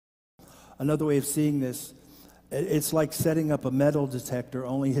Another way of seeing this, it's like setting up a metal detector,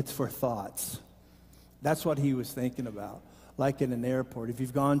 only it's for thoughts. That's what he was thinking about, like in an airport. If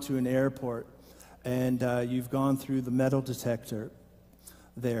you've gone to an airport and you've gone through the metal detector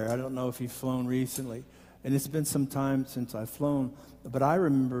there, I don't know if you've flown recently, and it's been some time since I've flown, but I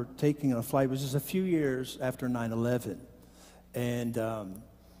remember taking a flight. It was just a few years after 9/11, and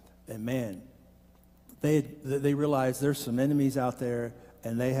man, they realized there's some enemies out there,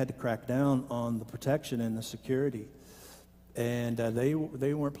 and they had to crack down on the protection and the security, and they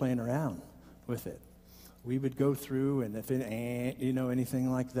weren't playing around with it. We would go through, and if it,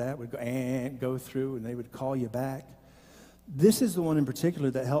 anything like that, would go through, and they would call you back. This is the one in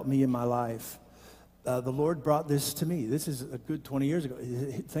particular that helped me in my life. The Lord brought this to me. This is a good 20 years ago.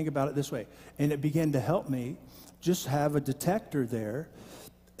 Think about it this way. And it began to help me just have a detector there.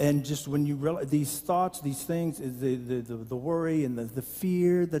 And just when you realize these thoughts, these things, the worry and the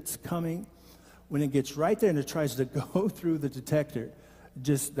fear that's coming, when it gets right there and it tries to go through the detector,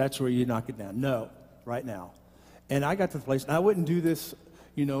 that's where you knock it down. No, right now. And I got to the place, and I wouldn't do this,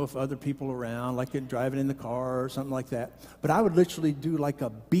 if other people around, like driving in the car or something like that. But I would literally do like a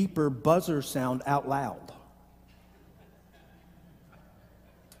beeper buzzer sound out loud.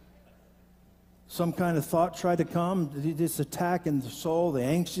 Some kind of thought tried to come, this attack in the soul, the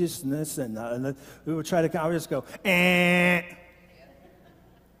anxiousness, and we would try to come. I would just go, eh.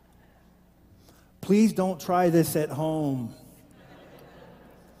 Please don't try this at home.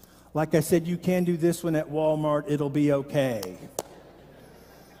 Like I said, you can do this one at Walmart. It'll be okay.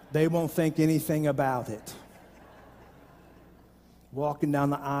 They won't think anything about it. Walking down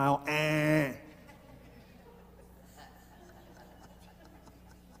the aisle, eh.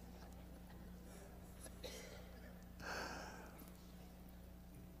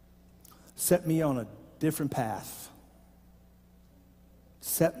 Set me on a different path.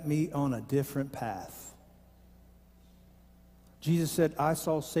 Set me on a different path. Jesus said, I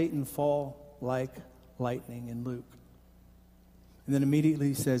saw Satan fall like lightning in Luke. And then immediately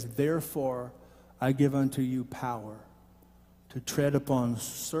he says, therefore I give unto you power to tread upon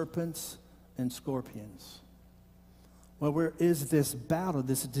serpents and scorpions. Well, where is this battle,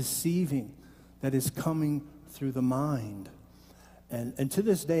 this deceiving that is coming through the mind? And to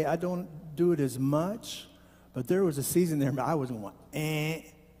this day, I don't do it as much, but there was a season there I was going,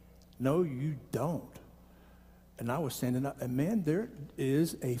 no, you don't. And I was standing up, and man, there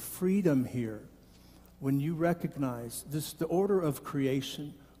is a freedom here when you recognize this, the order of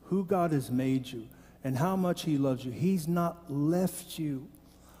creation, who God has made you, and how much he loves you. He's not left you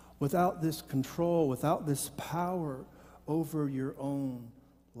without this control, without this power over your own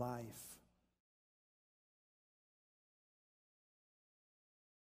life.